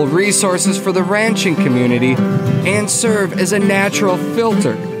valuable resources for the ranching community, and serve as a natural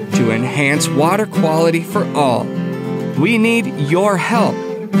filter to enhance water quality for all. We need your help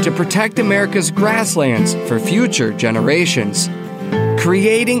to protect America's grasslands for future generations.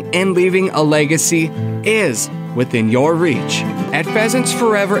 Creating and leaving a legacy is within your reach. At Pheasants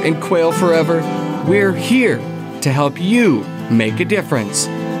Forever and Quail Forever, we're here to help you make a difference.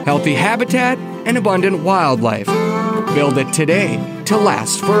 Healthy habitat and abundant wildlife. Build it today to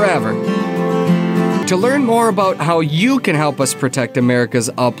last forever. To learn more about how you can help us protect America's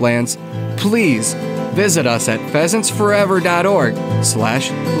uplands, please visit us at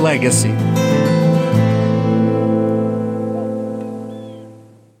pheasantsforever.org/legacy.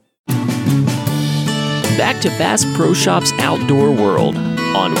 Back to Bass Pro Shops Outdoor World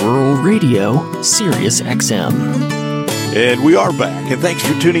on Rural Radio, Sirius XM. And we are back, and thanks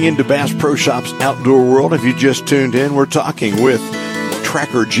for tuning in to Bass Pro Shops Outdoor World. If you just tuned in, we're talking with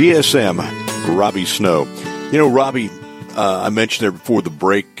Tracker GSM, Robbie Snow. You know, Robbie, I mentioned there before the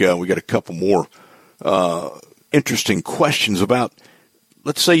break, we got a couple more interesting questions about,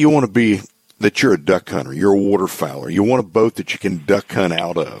 let's say you want to be, that you're a duck hunter, you're a waterfowler, you want a boat that you can duck hunt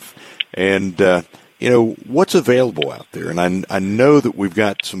out of. And, you know, what's available out there? And I know that we've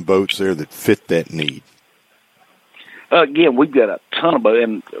got some boats there that fit that need. Again, we've got a ton of boats,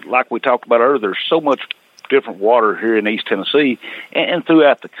 and like we talked about earlier, there's so much different water here in East Tennessee and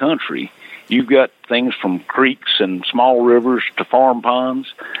throughout the country. You've got things from creeks and small rivers to farm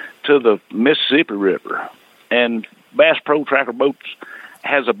ponds to the Mississippi River. And Bass Pro Tracker Boats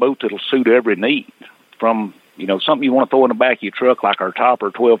has a boat that'll suit every need, from, you know, something you want to throw in the back of your truck like our Topper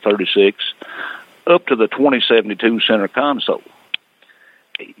 1236 up to the 2072 center console.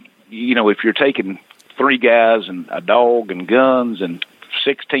 You know, if you're taking 3 guys and a dog and guns and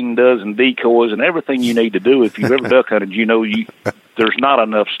 16 dozen decoys and everything you need to do, if you've ever duck hunted, you know there's not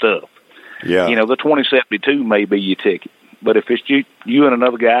enough stuff. Yeah. You know, the 2072 may be your ticket, but if it's you and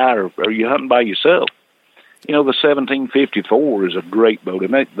another guy, or you're hunting by yourself, you know, the 1754 is a great boat,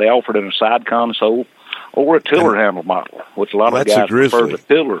 and they offer it in a side console or a tiller handle model, which a lot of guys prefer the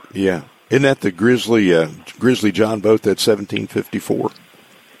tiller. Yeah. Isn't that the Grizzly John boat, that 1754?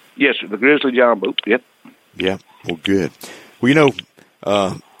 Yes, sir, the Grizzly John boat, yep. Yeah, well, good. Well,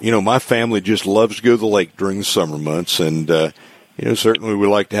 you know, my family just loves to go to the lake during the summer months, and, you know, certainly we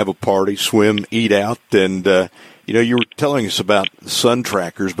like to have a party, swim, eat out, and, you know, you were telling us about sun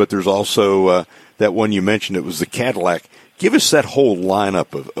trackers, but there's also that one you mentioned, it was the Cadillac. Give us that whole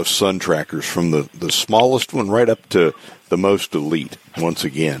lineup of sun trackers, from the smallest one right up to the most elite, once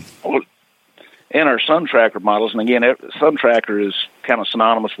again. And our sun tracker models, and again, sun tracker is kind of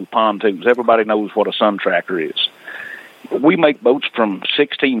synonymous with pontoons. Everybody knows what a sun tracker is. We make boats from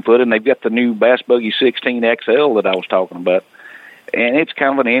 16 foot, and they've got the new Bass Buggy 16 XL that I was talking about. And it's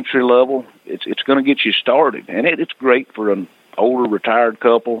kind of an entry level. It's going to get you started, and it's great for an older retired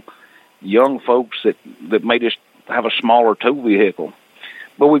couple, young folks that may just have a smaller tow vehicle.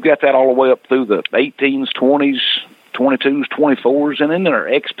 But we've got that all the way up through the 18s, 20s, 22s, 24s, and then our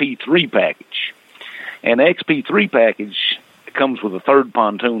XP3 package. And the XP3 package comes with a third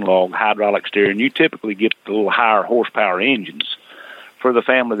pontoon log, hydraulic steering. You typically get the little higher horsepower engines for the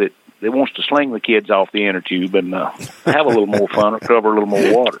family that wants to sling the kids off the inner tube and have a little more fun or cover a little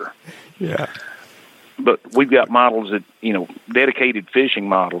more water. Yeah. But we've got models that, you know, dedicated fishing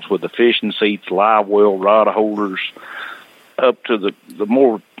models with the fishing seats, live well, rod holders, up to the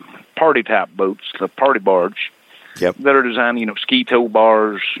more party-type boats, the party barge. Yep. That are designed, you know, ski tow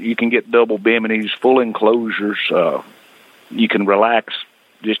bars. You can get double biminis, full enclosures. You can relax,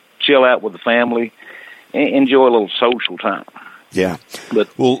 just chill out with the family, and enjoy a little social time. Yeah. But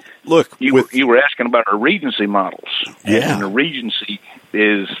well, look, you were asking about our Regency models. Yeah. And the Regency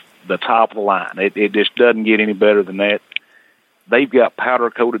is the top of the line. It just doesn't get any better than that. They've got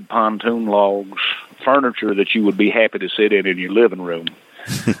powder-coated pontoon logs, furniture that you would be happy to sit in your living room,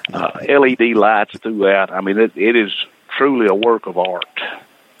 LED lights throughout. I mean, it is truly a work of art.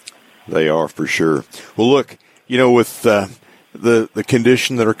 They are, for sure. Well, look, with the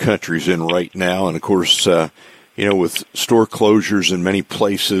condition that our country's in right now, and, of course, with store closures in many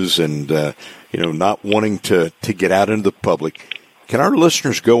places and, not wanting to get out into the public, can our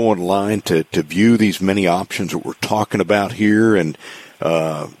listeners go online to view these many options that we're talking about here and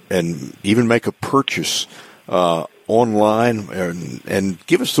even make a purchase online and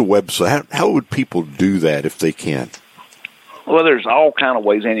give us the website? How would people do that if they can? Well, there's all kind of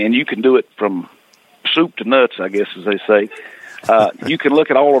ways, and you can do it from soup to nuts, I guess, as they say. You can look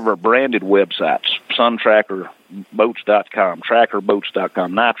at all of our branded websites, suntrackerboats.com,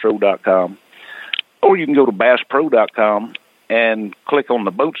 trackerboats.com, nitro.com, or you can go to basspro.com and click on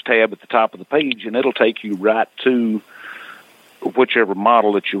the Boats tab at the top of the page, and it'll take you right to whichever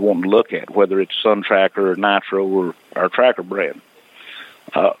model that you want to look at, whether it's Sun Tracker or Nitro or our Tracker brand.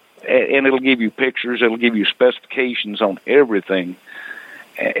 And it'll give you pictures, it'll give you specifications on everything,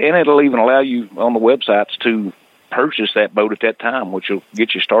 and it'll even allow you on the websites to purchase that boat at that time, which will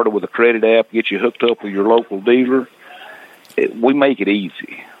get you started with a credit app, get you hooked up with your local dealer. We make it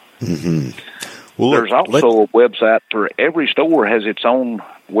easy. Mm-hmm. Well, there's also a website for every store has its own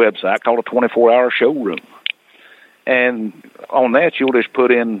website called a 24-hour showroom. And on that, you'll just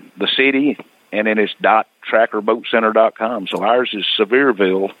put in the city, and then it's .trackerboatcenter.com. So ours is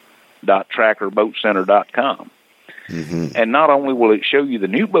Sevierville.trackerboatcenter.com. Mm-hmm. And not only will it show you the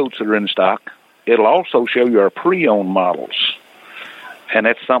new boats that are in stock, it'll also show you our pre-owned models. And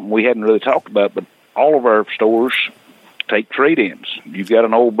that's something we hadn't really talked about, but all of our stores take trade-ins. You've got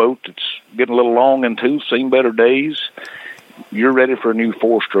an old boat that's getting a little long in tooth, seen better days. You're ready for a new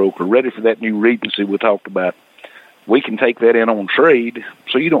four-stroke or ready for that new Regency we talked about. We can take that in on trade,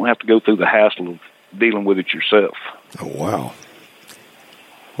 so you don't have to go through the hassle of dealing with it yourself. Oh, wow.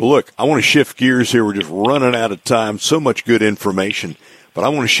 Well, look, I want to shift gears here. We're just running out of time. So much good information. But I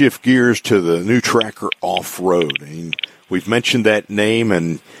want to shift gears to the new Tracker Off-Road. I mean, we've mentioned that name,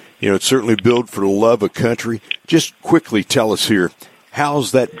 and it's certainly built for the love of country. Just quickly tell us here,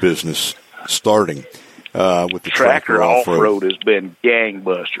 how's that business starting with the Tracker Off-Road has been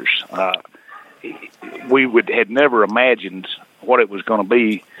gangbusters. We had never imagined what it was going to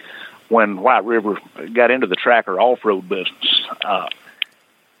be when White River got into the Tracker Off-Road business.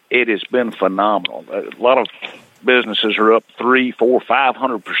 It has been phenomenal. A lot of businesses are up 300%,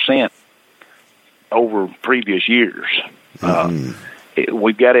 400%, 500% over previous years. Mm-hmm.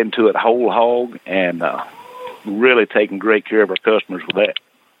 We got into it whole hog and really taking great care of our customers with that.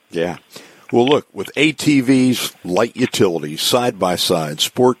 Yeah. Well, look, with ATVs, light utilities, side-by-side,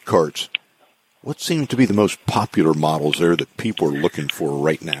 sport carts, what seems to be the most popular models there that people are looking for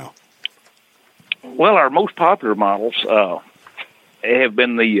right now? Well, our most popular models have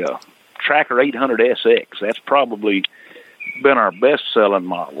been the Tracker 800SX. That's probably been our best-selling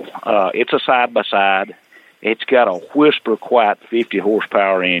model. It's a side-by-side. It's got a whisper-quiet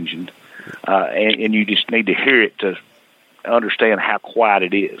 50-horsepower engine, and you just need to hear it to understand how quiet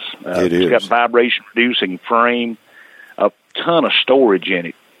it is. It's got vibration-reducing frame, a ton of storage in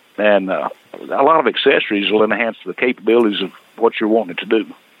it, and a lot of accessories will enhance the capabilities of what you're wanting it to do.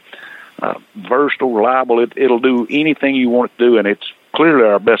 Versatile, reliable, it'll do anything you want it to do, and it's clearly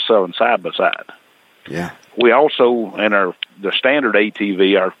our best-selling side-by-side. Yeah. We also, in the standard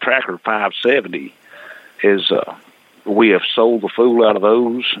ATV, our Tracker 570, we have sold the fool out of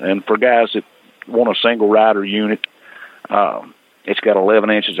those, and for guys that want a single rider unit, it's got 11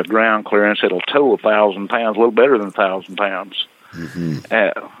 inches of ground clearance. It'll tow 1,000 pounds, a little better than 1,000 pounds.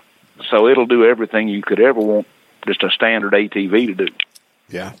 Mm-hmm. So it'll do everything you could ever want just a standard ATV to do.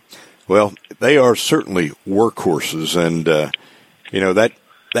 Yeah. Well, they are certainly workhorses, and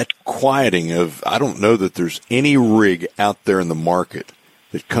that quieting of, I don't know that there's any rig out there in the market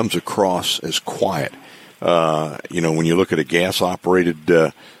that comes across as quiet. When you look at a gas-operated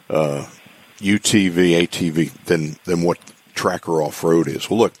UTV, ATV, than what Tracker Off-Road is.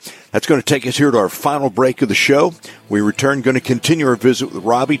 Well, look, that's going to take us here to our final break of the show. We return, going to continue our visit with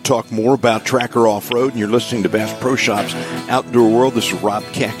Robbie, talk more about Tracker Off-Road, and you're listening to Bass Pro Shops Outdoor World. This is Rob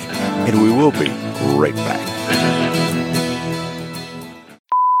Keck, and we will be right back.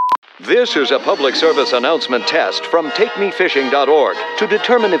 This is a public service announcement test from TakeMeFishing.org to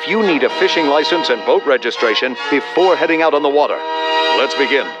determine if you need a fishing license and boat registration before heading out on the water. Let's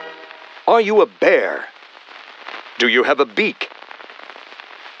begin. Are you a bear? Do you have a beak?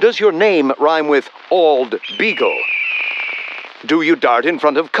 Does your name rhyme with Ald Beagle? Do you dart in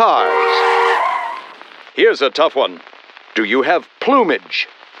front of cars? Here's a tough one. Do you have plumage?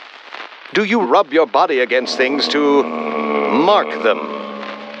 Do you rub your body against things to mark them?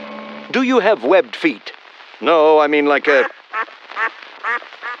 Do you have webbed feet? No, I mean like a...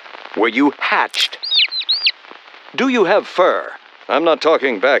 Were you hatched? Do you have fur? I'm not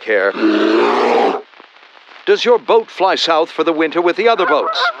talking back hair. Does your boat fly south for the winter with the other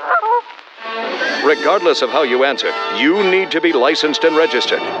boats? Regardless of how you answered, you need to be licensed and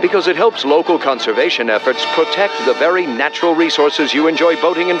registered because it helps local conservation efforts protect the very natural resources you enjoy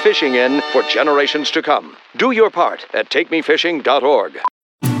boating and fishing in for generations to come. Do your part at takemefishing.org.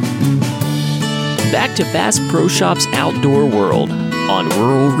 Back to Bass Pro Shops Outdoor World on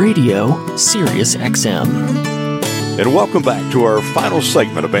Rural Radio, Sirius XM. And welcome back to our final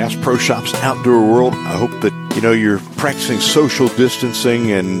segment of Bass Pro Shops Outdoor World. I hope that, you're practicing social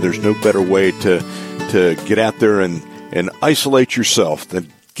distancing, and there's no better way to get out there and isolate yourself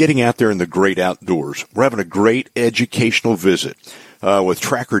than getting out there in the great outdoors. We're having a great educational visit with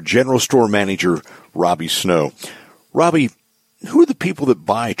Tracker General Store Manager Robbie Snow. Robbie, who are the people that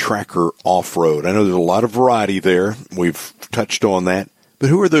buy Tracker off-road? I know there's a lot of variety there. We've touched on that. But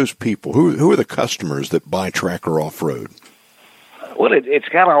who are those people? Who are the customers that buy Tracker off-road? Well, it's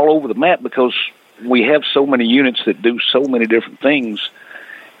kind of all over the map because we have so many units that do so many different things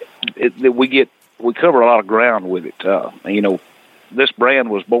that we cover a lot of ground with it. This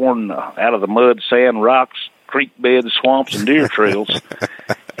brand was born out of the mud, sand, rocks, creek beds, swamps, and deer trails,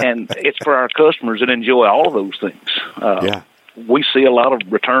 and it's for our customers that enjoy all of those things. We see a lot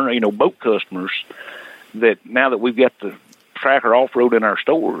of return, boat customers that now that we've got the Tracker off-road in our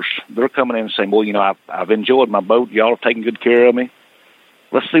stores, they're coming in and saying, well, I've enjoyed my boat. Y'all have taken good care of me.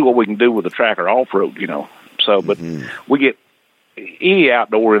 Let's see what we can do with the Tracker off-road, So, but we get any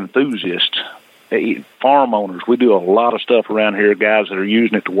outdoor enthusiast, farm owners. We do a lot of stuff around here, guys that are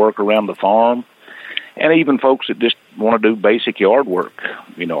using it to work around the farm, and even folks that just want to do basic yard work,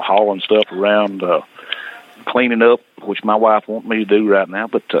 hauling stuff around, cleaning up, which my wife wants me to do right now,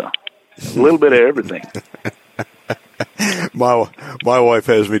 but a little bit of everything. My wife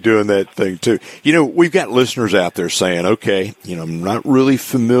has me doing that thing too. We've got listeners out there saying, okay, I'm not really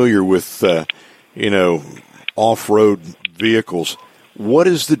familiar with, off-road vehicles. What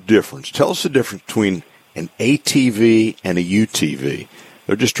is the difference? Tell us the difference between an ATV and a UTV.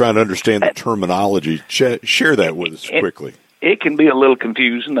 They're just trying to understand the terminology. Share that with us quickly. It can be a little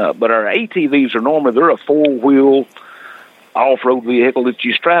confusing, but our ATVs are normally, they're a four-wheel off-road vehicle that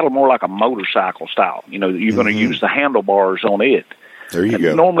you straddle more like a motorcycle style. You're going to use the handlebars on it. There you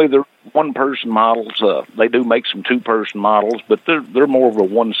go. Normally they're one-person models. They do make some two-person models, but they're more of a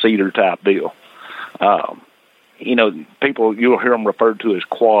one-seater type deal. People, you'll hear them referred to as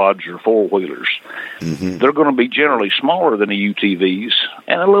quads or four-wheelers. They're going to be generally smaller than the UTVs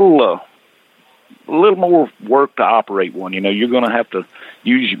and a little more work to operate one. You're going to have to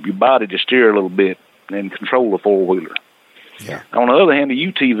use your body to steer a little bit and control the four-wheeler. Yeah. On the other hand,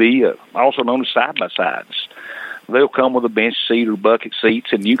 the UTV, also known as side-by-sides, they'll come with a bench seat or bucket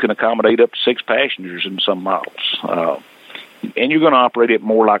seats, and you can accommodate up to 6 passengers in some models. And you're going to operate it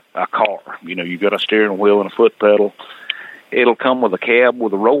more like a car. You've got a steering wheel and a foot pedal. It'll come with a cab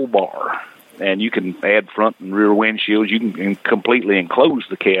with a roll bar, and you can add front and rear windshields. You can completely enclose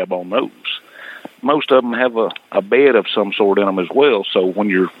the cab on those. Most of them have a bed of some sort in them as well, so when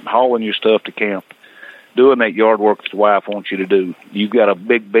you're hauling your stuff to camp, doing that yard work that the wife wants you to do, you've got a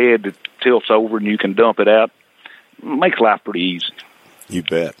big bed that tilts over and you can dump it out. It makes life pretty easy. You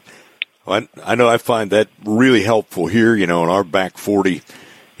bet. I know I find that really helpful here, in our back 40,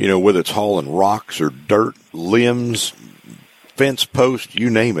 whether it's hauling rocks or dirt, limbs, fence posts, you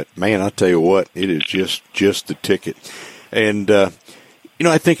name it. Man, I tell you what, it is just the ticket. And,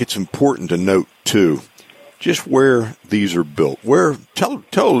 I think it's important to note, too, just where these are built.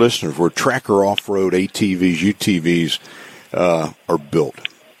 Tell listeners where Tracker off-road ATVs, UTVs are built.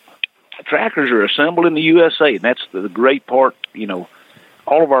 Trackers are assembled in the USA, and that's the great part.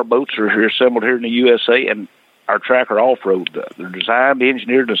 All of our boats are assembled here in the USA, and our Tracker off-road, they're designed,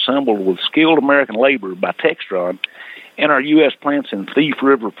 engineered, and assembled with skilled American labor by Textron in our U.S. plants in Thief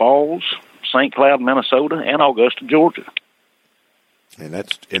River Falls, St. Cloud, Minnesota, and Augusta, Georgia. And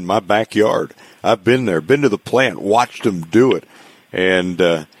that's in my backyard. I've been there, been to the plant, watched them do it. And,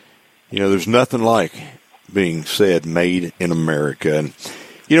 there's nothing like being said made in America. And,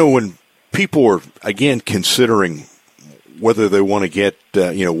 when people are, again, considering whether they want to get,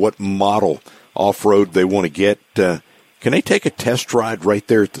 what model off-road they want to get, can they take a test ride right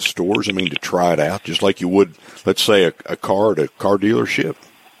there at the stores? To try it out, just like you would, let's say, a car at a car dealership?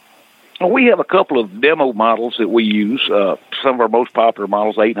 We have a couple of demo models that we use. Some of our most popular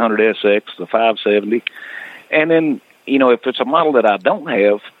models, 800SX, the 570. And then, if it's a model that I don't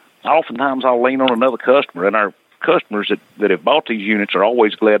have, oftentimes I'll lean on another customer. And our customers that have bought these units are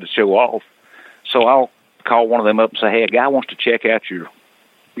always glad to show off. So I'll call one of them up and say, hey, a guy wants to check out your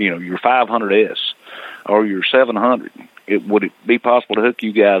 500S or your 700. Would it be possible to hook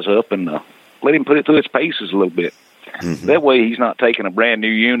you guys up and let him put it through its paces a little bit? Mm-hmm. That way he's not taking a brand new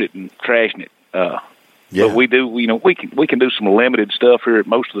unit and trashing it. But we do, we can do some limited stuff here at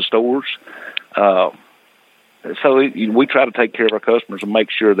most of the stores. So we try to take care of our customers and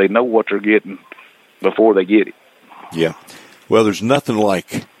make sure they know what they're getting before they get it. Yeah. Well, there's nothing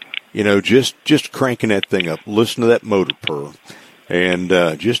like, just cranking that thing up, listen to that motor purr, and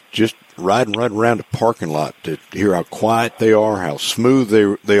just riding right around the parking lot to hear how quiet they are, how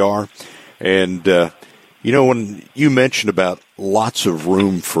smooth they are. And, when you mentioned about lots of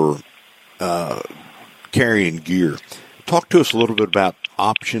room for carrying gear, talk to us a little bit about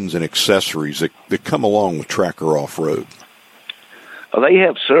options and accessories that come along with Tracker Off-Road. They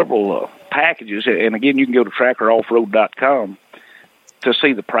have several packages, and again, you can go to trackeroffroad.com to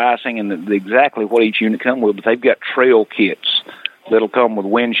see the pricing and exactly what each unit comes with. But they've got trail kits that'll come with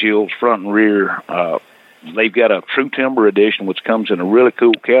windshields, front and rear. They've got a True Timber edition, which comes in a really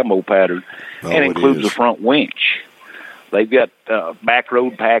cool camo pattern and includes a front winch. They've got back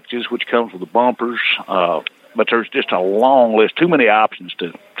road packages, which comes with the bumpers. But there's just a long list, too many options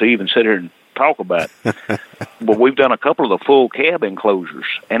to even sit here and talk about. But we've done a couple of the full cab enclosures,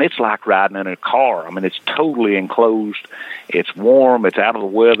 and it's like riding in a car. I mean, it's totally enclosed. It's warm. It's out of the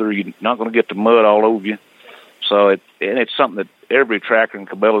weather. You're not going to get the mud all over you. So it's something that every Tracker and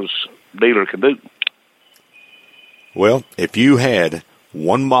Cabela's dealer can do. Well, if you had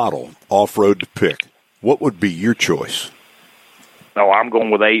one model off-road to pick, what would be your choice? Oh, I'm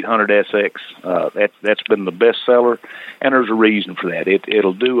going with 800SX. That's been the best seller, and there's a reason for that.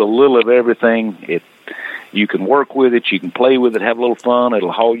 It'll do a little of everything. You can work with it, you can play with it, have a little fun.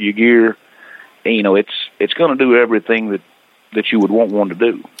 It'll haul your gear. And, it's going to do everything that you would want one to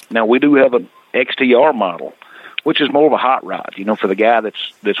do. Now, we do have an XTR model, which is more of a hot rod. For the guy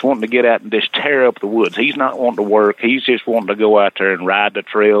that's wanting to get out and just tear up the woods. He's not wanting to work. He's just wanting to go out there and ride the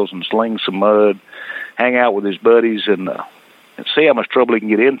trails and sling some mud, hang out with his buddies, and see how much trouble he can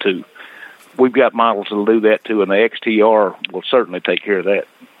get into. We've got models that'll do that too, and the XTR will certainly take care of that.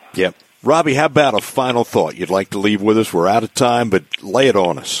 Yeah. Robbie, how about a final thought you'd like to leave with us? We're out of time, but lay it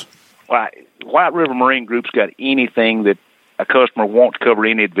on us. White River Marine Group's got anything that a customer wants to cover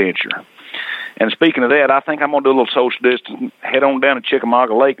any adventure. And speaking of that, I think I'm going to do a little social distance, head on down to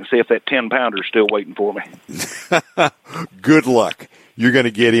Chickamauga Lake and see if that 10-pounder is still waiting for me. Good luck. You're going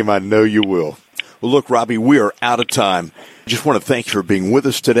to get him. I know you will. Well, look, Robbie, we are out of time. Just want to thank you for being with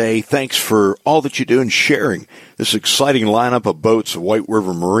us today. Thanks for all that you do and sharing this exciting lineup of boats, White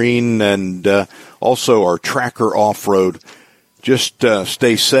River Marine, and also our Tracker Off-Road. Just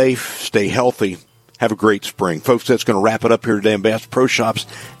stay safe, stay healthy. Have a great spring. Folks, that's going to wrap it up here today in Bass Pro Shops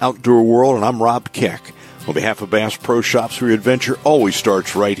Outdoor World, and I'm Rob Keck. On behalf of Bass Pro Shops, where your adventure always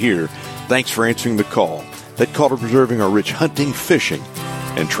starts right here, thanks for answering the call. That call to preserving our rich hunting, fishing,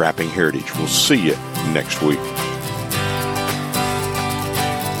 and trapping heritage. We'll see you next week.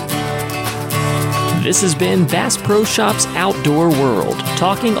 This has been Bass Pro Shops Outdoor World,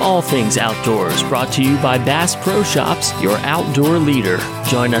 talking all things outdoors, brought to you by Bass Pro Shops, your outdoor leader.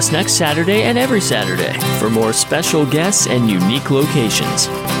 Join us next Saturday and every Saturday for more special guests and unique locations.